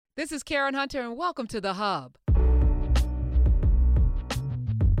This is Karen Hunter, and welcome to The Hub.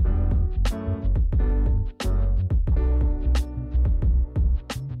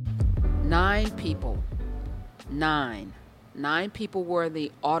 Nine people were in the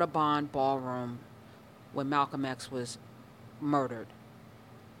Audubon Ballroom when Malcolm X was murdered.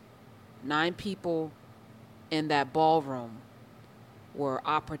 9 people in that ballroom were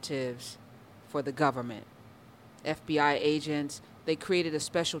operatives for the government. FBI agents. They created a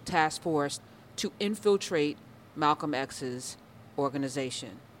special task force to infiltrate Malcolm X's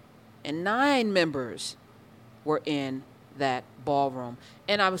organization. And 9 members were in that ballroom.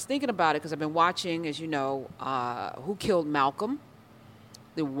 And I was thinking about it because I've been watching, as you know, Who Killed Malcolm,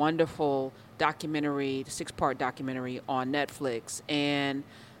 the wonderful documentary, the 6-part documentary on Netflix. And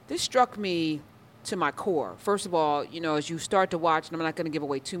this struck me to my core. First of all, you know, as you start to watch, and I'm not going to give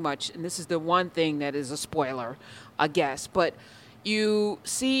away too much, and this is the one thing that is a spoiler, I guess, but you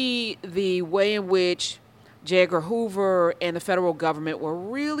see the way in which J. Edgar Hoover and the federal government were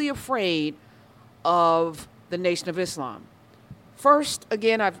really afraid of the Nation of Islam. First,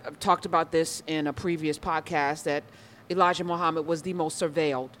 again, I've talked about this in a previous podcast, that Elijah Muhammad was the most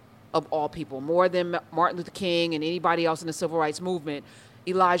surveilled of all people, more than Martin Luther King and anybody else in the civil rights movement.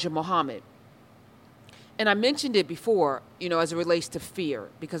 Elijah Muhammad. And I mentioned it before, you know, as it relates to fear,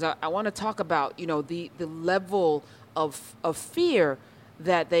 because I want to talk about, you know, the level of fear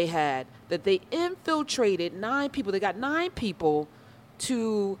that they had, that they infiltrated 9 people. They got 9 people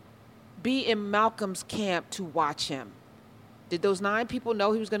to be in Malcolm's camp to watch him. Did those 9 people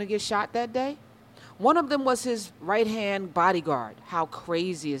know he was going to get shot that day? One of them was his right-hand bodyguard. How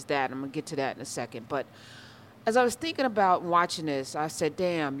crazy is that? I'm going to get to that in a second. But as I was thinking about watching this, I said,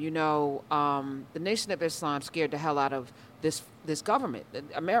 damn, you know, the Nation of Islam scared the hell out of this government,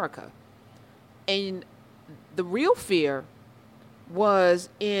 America. And the real fear was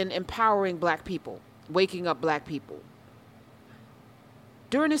in empowering black people, waking up black people.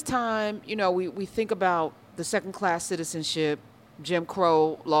 During this time, you know, we think about the second-class citizenship, Jim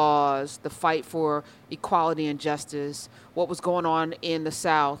Crow laws, the fight for equality and justice, what was going on in the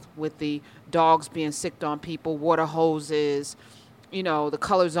South with the dogs being sicked on people, water hoses, you know, the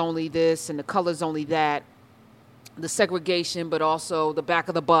colors only this and the colors only that, the segregation, but also the back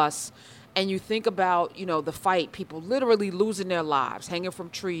of the bus. And you think about, you know, the fight, people literally losing their lives, hanging from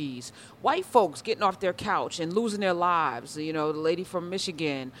trees, white folks getting off their couch and losing their lives. You know, the lady from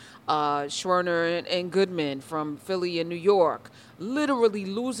Michigan, Schwerner and Goodman from Philly and New York, literally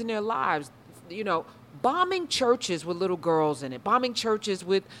losing their lives, you know, bombing churches with little girls in it, bombing churches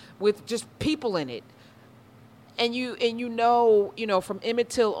with just people in it. And you know, from Emmett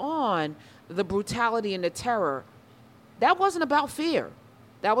Till on, the brutality and the terror, that wasn't about fear.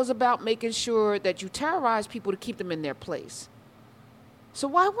 That was about making sure that you terrorize people to keep them in their place. So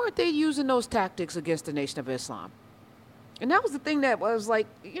why weren't they using those tactics against the Nation of Islam? And that was the thing that was like,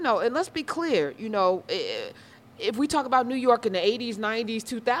 you know, and let's be clear, you know, if we talk about New York in the 80s, 90s,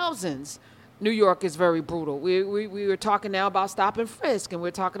 2000s, New York is very brutal. We were talking now about stop and frisk, and we're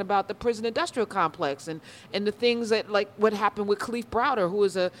talking about the prison industrial complex and the things that, like what happened with Khalif Browder, who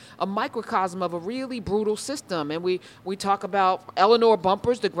is a microcosm of a really brutal system. And we talk about Eleanor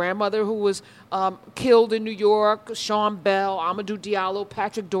Bumpers, the grandmother who was killed in New York, Sean Bell, Amadou Diallo,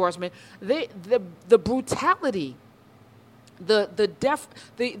 Patrick Dorsman. The brutality,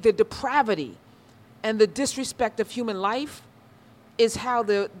 the depravity, and the disrespect of human life is how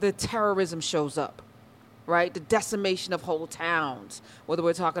the terrorism shows up, right? The decimation of whole towns, whether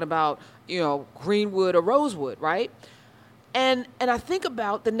we're talking about, you know, Greenwood or Rosewood, right? And I think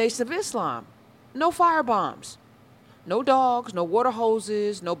about the Nation of Islam. No firebombs, no dogs, no water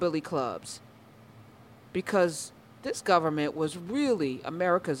hoses, no billy clubs. Because this government was really,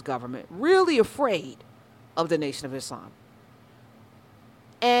 America's government, really afraid of the Nation of Islam.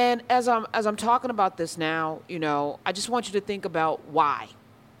 And as I'm talking about this now, you know, I just want you to think about why,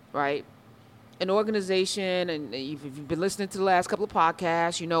 right? An organization, and if you've been listening to the last couple of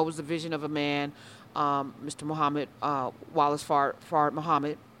podcasts, you know it was the vision of a man, Mr. Muhammad, Wallace Fard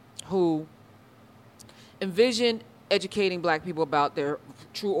Muhammad, who envisioned educating black people about their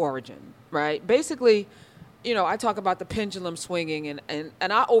true origin, right? Basically, you know, I talk about the pendulum swinging, and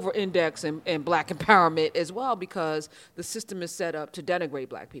I over-index in black empowerment as well, because the system is set up to denigrate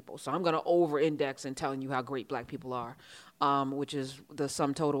black people. So I'm going to over-index in telling you how great black people are, which is the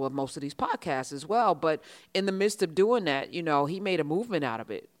sum total of most of these podcasts as well. But in the midst of doing that, you know, he made a movement out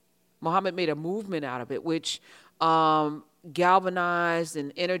of it. Muhammad made a movement out of it, which galvanized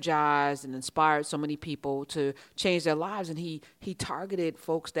and energized and inspired so many people to change their lives. And he targeted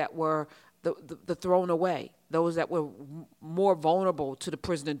folks that were the thrown away, those that were more vulnerable to the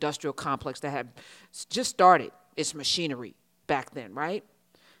prison industrial complex that had just started its machinery back then, right?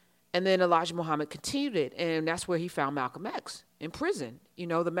 And then Elijah Muhammad continued it, and that's where he found Malcolm X in prison.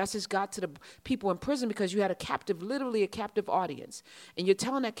 The message got to the people in prison because you had literally a captive audience. And you're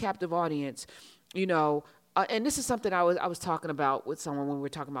telling that captive audience, and this is something I was talking about with someone when we were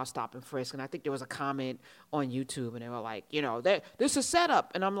talking about stop and frisk, and I think there was a comment on YouTube, and they were like, this is a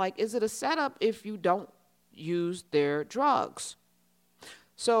setup. And I'm like, is it a setup if you don't use their drugs?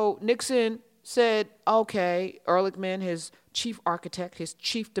 So Nixon said, okay, Ehrlichman, his chief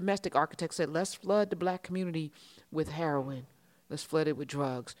domestic architect, said, let's flood the black community with heroin. Let's flood it with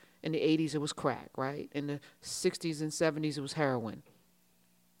drugs. In the 80s, it was crack, right? In the 60s and 70s, it was heroin.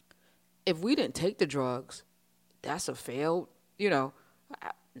 If we didn't take the drugs, that's a failed,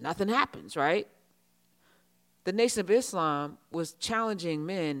 nothing happens, right? The Nation of Islam was challenging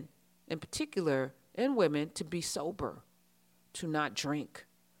men, in particular, and women, to be sober, to not drink.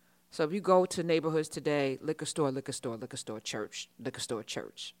 So if you go to neighborhoods today, liquor store, church,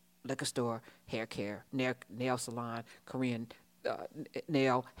 liquor store, hair care, nail salon, Korean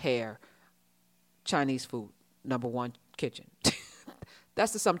nail, hair, Chinese food, number one kitchen.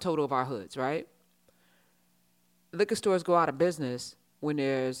 That's the sum total of our hoods, right? Liquor stores go out of business when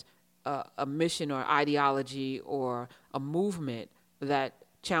there's a mission or ideology or a movement that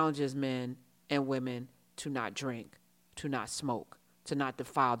challenges men and women to not drink, to not smoke, to not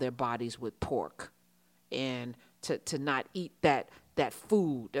defile their bodies with pork, and to not eat that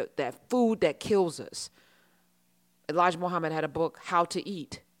food that kills us. Elijah Muhammad had a book, How to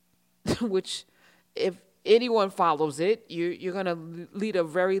Eat, which if anyone follows it, you're going to lead a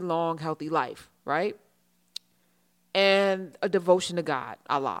very long, healthy life, right? And a devotion to God,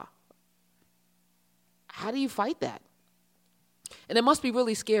 Allah. How do you fight that? And it must be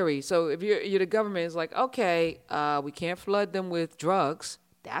really scary. So if you're the government, it's like, okay, we can't flood them with drugs.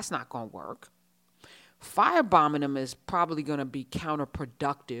 That's not going to work. Firebombing them is probably going to be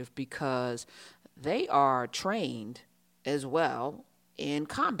counterproductive because they are trained as well in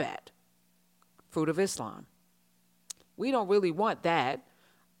combat. Fruit of Islam. We don't really want that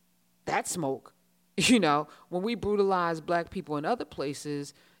smoke. When we brutalize black people in other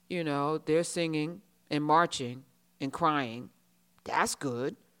places, they're singing and marching and crying. That's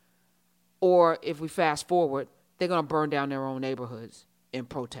good. Or if we fast forward, they're going to burn down their own neighborhoods in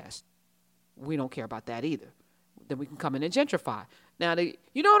protest. We don't care about that either. Then we can come in and gentrify. Now,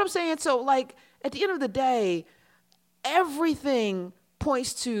 you know what I'm saying? So, at the end of the day, everything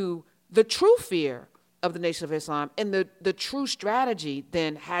points to the true fear of the Nation of Islam, and the true strategy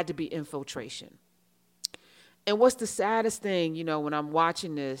then had to be infiltration. And what's the saddest thing, when I'm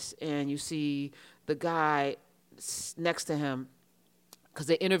watching this and you see the guy next to him, because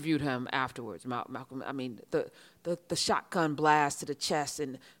they interviewed him afterwards, Malcolm, the shotgun blast to the chest,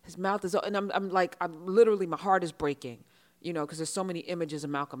 and his mouth is, and I'm literally, my heart is breaking, because there's so many images of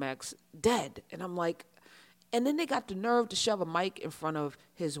Malcolm X dead. And I'm like, and then they got the nerve to shove a mic in front of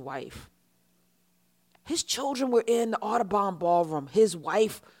his wife. His children were in the Audubon ballroom. His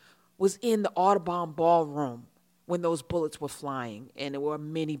wife was in the Audubon ballroom when those bullets were flying, and there were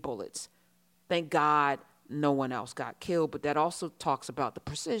many bullets. Thank God no one else got killed, but that also talks about the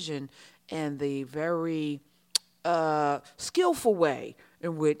precision and the very skillful way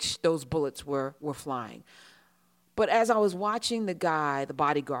in which those bullets were flying. But as I was watching the guy, the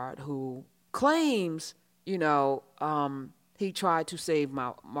bodyguard, who claims, he tried to save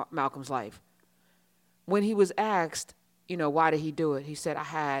Malcolm's life, when he was asked, why did he do it? He said,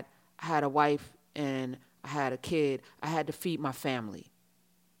 I had a wife and I had a kid. I had to feed my family.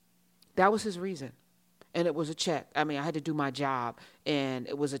 That was his reason. And it was a check. I had to do my job, and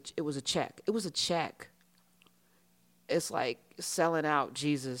it was a check. It was a check. It's like selling out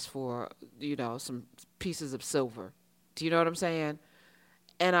Jesus for, some pieces of silver. Do you know what I'm saying?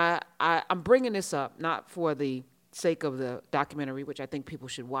 And I'm bringing this up not for the sake of the documentary, which I think people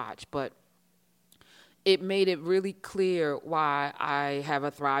should watch, but it made it really clear why I have a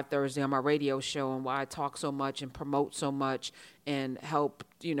Thrive Thursday on my radio show, and why I talk so much and promote so much and help,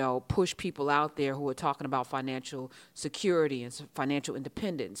 push people out there who are talking about financial security and financial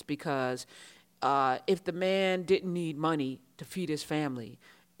independence. Because if the man didn't need money to feed his family,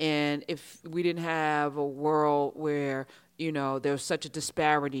 and if we didn't have a world where, there's such a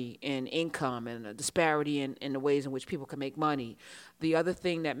disparity in income and a disparity in the ways in which people can make money, the other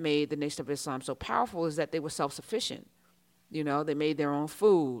thing that made the Nation of Islam so powerful is that they were self-sufficient. You know, they made their own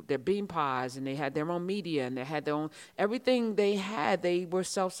food, their bean pies, and they had their own media, and they had their own everything they had. They were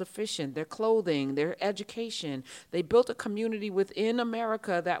self-sufficient. Their clothing, their education. They built a community within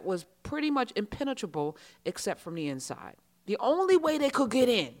America that was pretty much impenetrable except from the inside. The only way they could get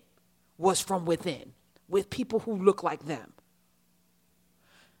in was from within, with people who look like them.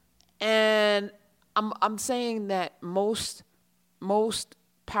 And I'm saying that most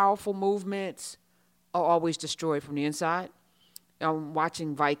powerful movements are always destroyed from the inside. I'm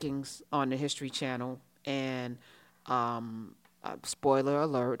watching Vikings on the History Channel, and spoiler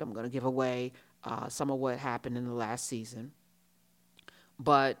alert, I'm going to give away some of what happened in the last season.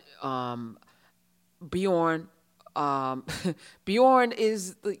 But Bjorn Bjorn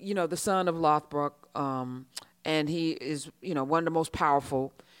is the son of Lothbrok, and he is one of the most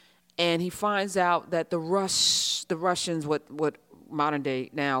powerful. And he finds out that the Russians, what modern day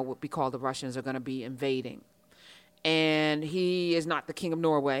now would be called the Russians, are going to be invading. And he is not the king of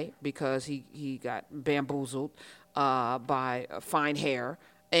Norway because he got bamboozled by fine hair.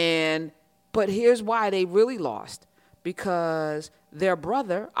 But here's why they really lost. Because their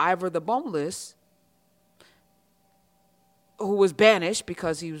brother, Ivar the Boneless, who was banished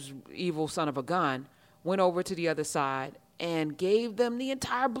because he was evil son of a gun, went over to the other side and gave them the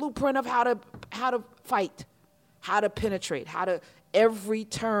entire blueprint of how to fight, how to penetrate, every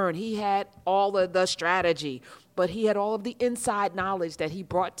turn. He had all of the strategy, but he had all of the inside knowledge that he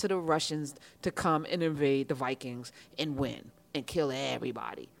brought to the Russians to come and invade the Vikings and win and kill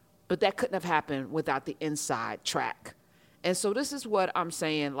everybody. But that couldn't have happened without the inside track. And so this is what I'm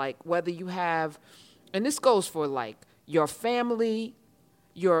saying, like, whether you have, and this goes for like your family,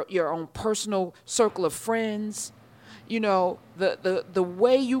 your own personal circle of friends, the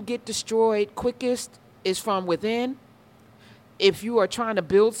way you get destroyed quickest is from within. If you are trying to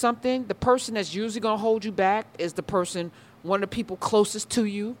build something, the person that's usually going to hold you back is one of the people closest to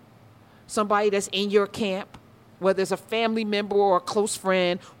you, somebody that's in your camp, whether it's a family member or a close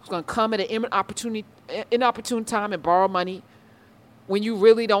friend who's going to come at an inopportune time and borrow money when you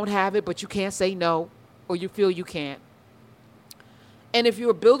really don't have it, but you can't say no, or you feel you can't. And if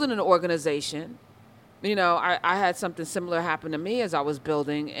you're building an organization, I had something similar happen to me as I was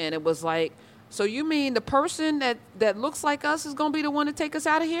building, and it was like, so you mean the person that looks like us is going to be the one to take us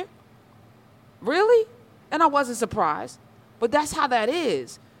out of here? Really? And I wasn't surprised. But that's how that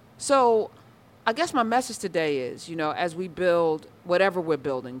is. So I guess my message today is, as we build whatever we're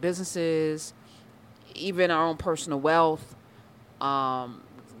building, businesses, even our own personal wealth, I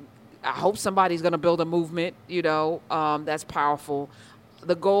hope somebody's going to build a movement, that's powerful.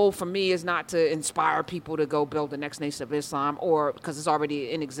 The goal for me is not to inspire people to go build the next Nation of Islam, or because it's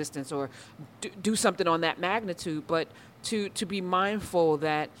already in existence, or do something on that magnitude, but to be mindful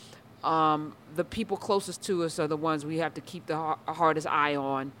that the people closest to us are the ones we have to keep the hardest eye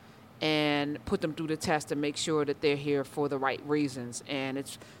on and put them through the test and make sure that they're here for the right reasons. And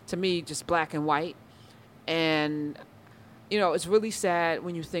it's, to me, just black and white. And, it's really sad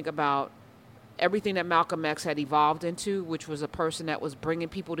when you think about everything that Malcolm X had evolved into, which was a person that was bringing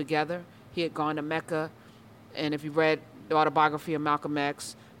people together. He had gone to Mecca, and if you read the autobiography of Malcolm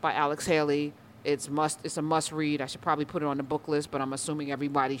X by Alex Haley, it's a must read. I should probably put it on the book list, but I'm assuming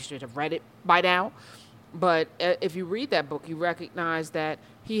everybody should have read it by now. But if you read that book, you recognize that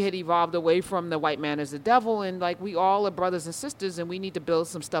he had evolved away from the white man as the devil, and like, we all are brothers and sisters, and we need to build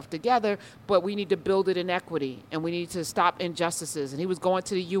some stuff together, but we need to build it in equity, and we need to stop injustices. And he was going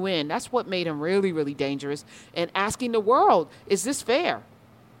to the UN. That's what made him really, really dangerous, and asking the world, is this fair?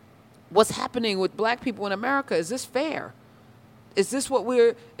 What's happening with black people in America? Is this fair? Is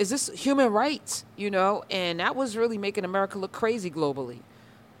this human rights? And that was really making America look crazy globally.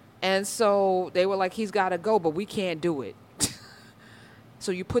 And so they were like, he's got to go, but we can't do it.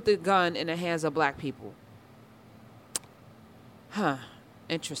 So you put the gun in the hands of black people.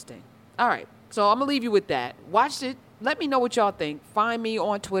 Interesting. All right. So I'm going to leave you with that. Watch it. Let me know what y'all think. Find me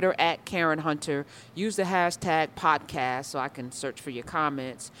on Twitter at Karen Hunter. Use the hashtag podcast so I can search for your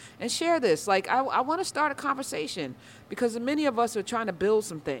comments. And share this. Like, I want to start a conversation because many of us are trying to build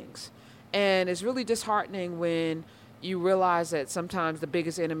some things. And it's really disheartening when you realize that sometimes the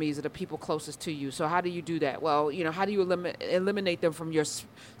biggest enemies are the people closest to you. So how do you do that? Well, how do you eliminate them from your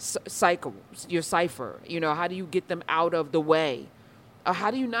cycle, your cipher? How do you get them out of the way? Or how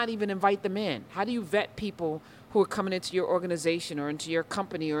do you not even invite them in? How do you vet people who are coming into your organization or into your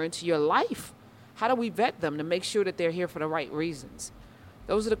company or into your life? How do we vet them to make sure that they're here for the right reasons?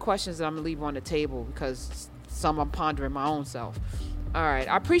 Those are the questions that I'm going to leave on the table because some I'm pondering my own self. All right.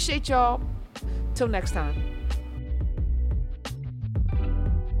 I appreciate y'all. Till next time.